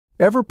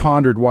Ever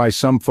pondered why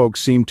some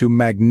folks seem to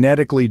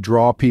magnetically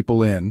draw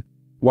people in,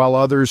 while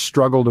others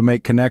struggle to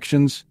make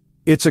connections?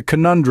 It's a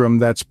conundrum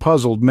that's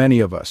puzzled many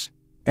of us,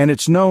 and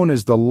it's known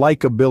as the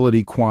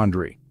likability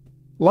quandary.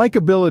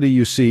 Likability,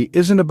 you see,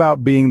 isn't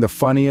about being the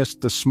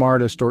funniest, the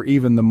smartest, or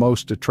even the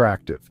most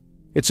attractive.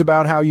 It's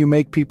about how you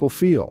make people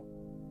feel.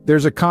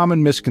 There's a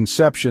common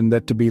misconception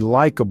that to be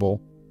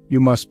likable, you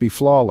must be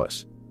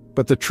flawless.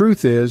 But the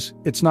truth is,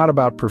 it's not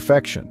about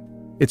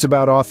perfection. It's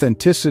about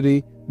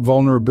authenticity,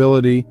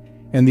 vulnerability,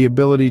 and the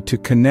ability to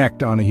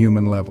connect on a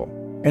human level.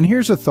 And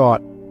here's a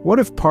thought: what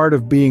if part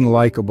of being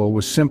likable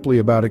was simply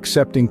about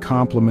accepting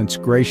compliments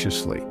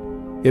graciously?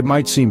 It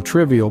might seem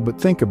trivial,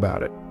 but think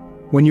about it.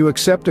 When you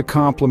accept a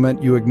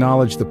compliment, you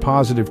acknowledge the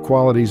positive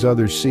qualities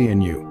others see in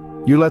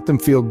you. You let them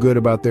feel good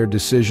about their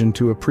decision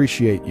to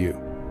appreciate you.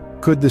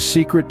 Could the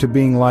secret to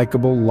being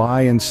likable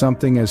lie in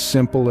something as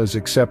simple as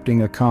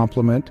accepting a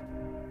compliment?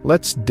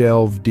 Let's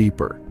delve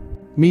deeper.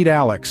 Meet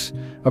Alex,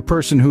 a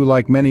person who,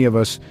 like many of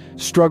us,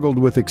 struggled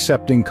with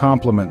accepting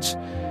compliments.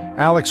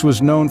 Alex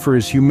was known for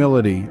his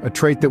humility, a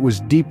trait that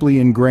was deeply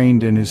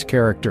ingrained in his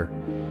character.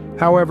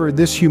 However,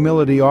 this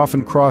humility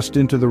often crossed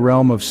into the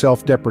realm of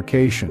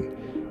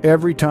self-deprecation.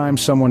 Every time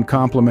someone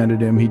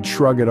complimented him, he'd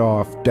shrug it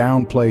off,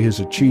 downplay his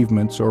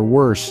achievements, or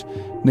worse,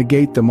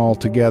 negate them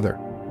altogether.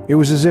 It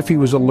was as if he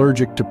was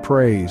allergic to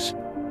praise.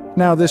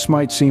 Now, this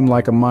might seem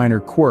like a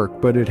minor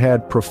quirk, but it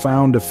had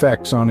profound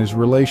effects on his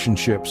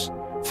relationships.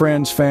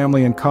 Friends,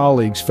 family, and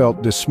colleagues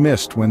felt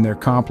dismissed when their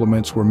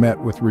compliments were met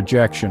with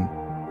rejection.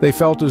 They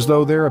felt as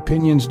though their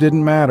opinions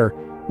didn't matter,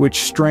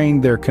 which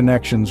strained their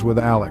connections with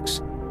Alex.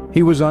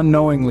 He was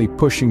unknowingly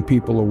pushing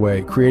people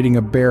away, creating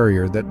a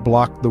barrier that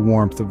blocked the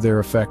warmth of their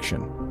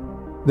affection.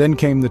 Then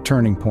came the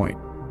turning point.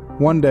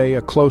 One day,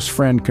 a close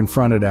friend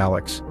confronted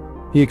Alex.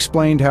 He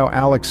explained how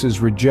Alex's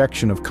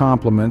rejection of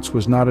compliments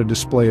was not a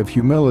display of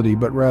humility,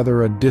 but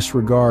rather a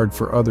disregard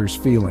for others'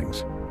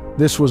 feelings.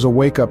 This was a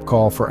wake-up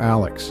call for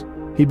Alex.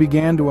 He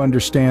began to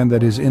understand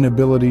that his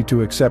inability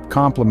to accept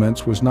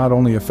compliments was not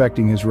only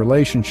affecting his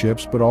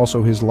relationships, but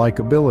also his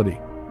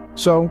likability.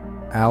 So,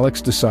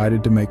 Alex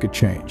decided to make a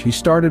change. He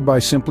started by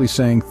simply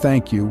saying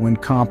thank you when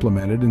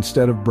complimented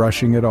instead of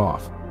brushing it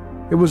off.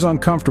 It was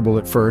uncomfortable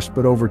at first,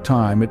 but over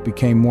time it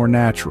became more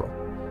natural.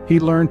 He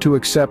learned to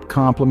accept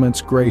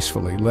compliments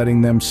gracefully,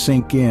 letting them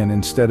sink in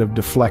instead of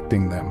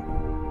deflecting them.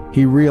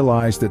 He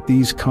realized that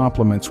these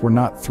compliments were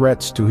not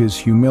threats to his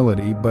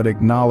humility, but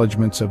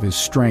acknowledgments of his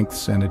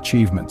strengths and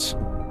achievements.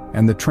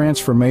 And the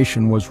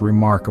transformation was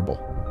remarkable.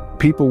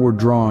 People were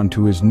drawn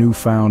to his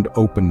newfound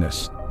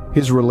openness.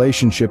 His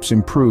relationships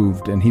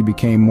improved and he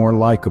became more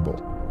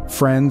likable.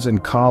 Friends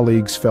and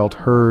colleagues felt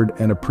heard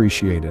and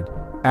appreciated.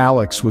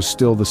 Alex was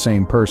still the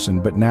same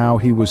person, but now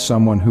he was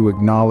someone who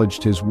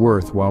acknowledged his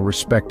worth while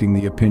respecting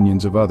the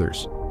opinions of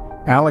others.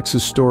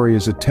 Alex's story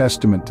is a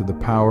testament to the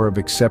power of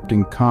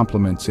accepting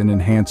compliments and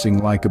enhancing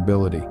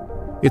likability.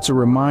 It's a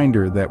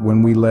reminder that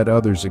when we let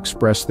others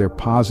express their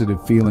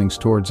positive feelings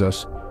towards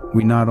us,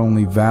 we not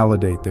only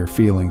validate their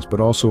feelings, but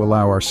also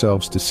allow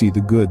ourselves to see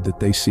the good that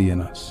they see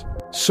in us.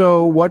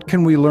 So, what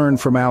can we learn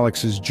from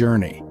Alex's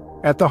journey?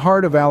 At the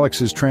heart of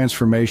Alex's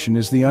transformation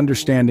is the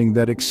understanding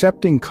that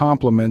accepting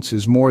compliments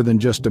is more than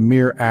just a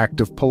mere act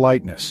of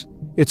politeness.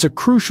 It's a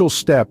crucial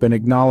step in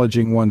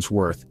acknowledging one's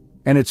worth,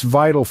 and it's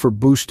vital for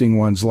boosting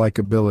one's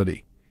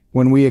likability.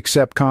 When we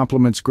accept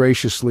compliments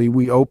graciously,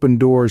 we open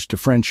doors to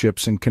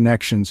friendships and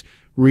connections,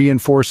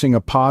 reinforcing a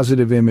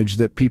positive image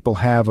that people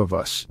have of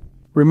us.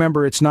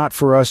 Remember, it's not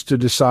for us to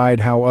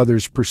decide how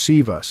others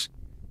perceive us.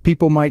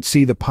 People might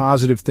see the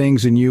positive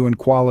things in you and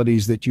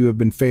qualities that you have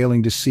been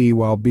failing to see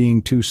while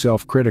being too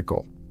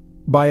self-critical.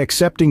 By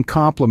accepting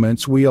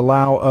compliments, we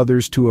allow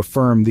others to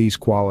affirm these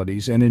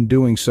qualities, and in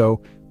doing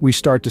so, we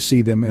start to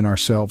see them in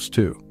ourselves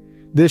too.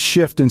 This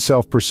shift in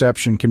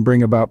self-perception can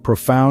bring about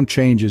profound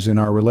changes in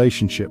our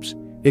relationships.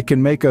 It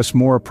can make us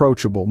more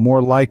approachable,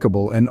 more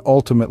likable, and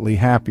ultimately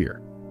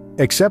happier.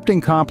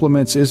 Accepting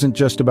compliments isn't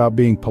just about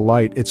being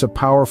polite, it's a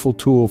powerful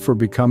tool for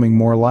becoming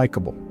more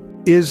likable.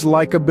 Is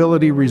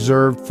likability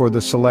reserved for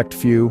the select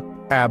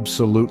few?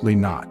 Absolutely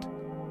not.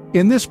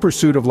 In this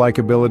pursuit of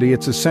likability,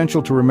 it's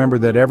essential to remember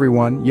that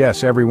everyone,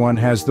 yes, everyone,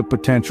 has the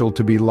potential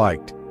to be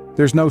liked.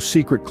 There's no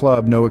secret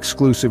club, no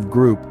exclusive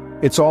group.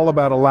 It's all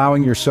about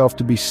allowing yourself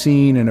to be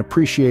seen and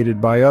appreciated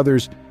by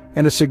others,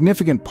 and a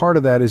significant part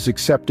of that is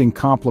accepting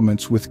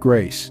compliments with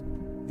grace.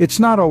 It's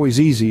not always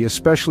easy,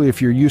 especially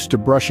if you're used to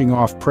brushing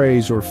off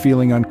praise or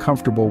feeling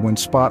uncomfortable when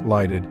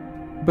spotlighted.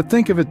 But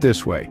think of it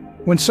this way.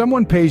 When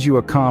someone pays you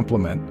a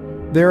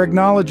compliment, they're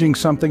acknowledging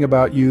something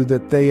about you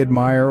that they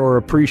admire or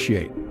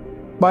appreciate.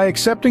 By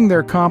accepting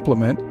their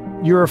compliment,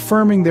 you're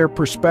affirming their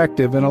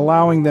perspective and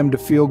allowing them to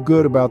feel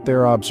good about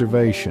their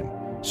observation.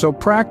 So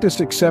practice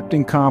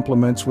accepting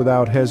compliments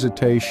without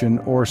hesitation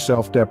or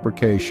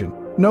self-deprecation.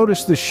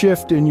 Notice the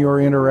shift in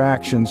your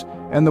interactions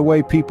and the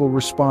way people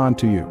respond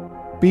to you.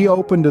 Be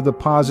open to the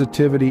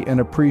positivity and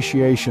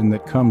appreciation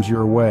that comes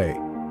your way.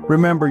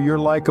 Remember, you're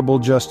likable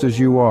just as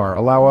you are.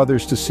 Allow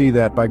others to see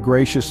that by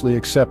graciously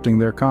accepting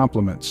their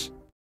compliments.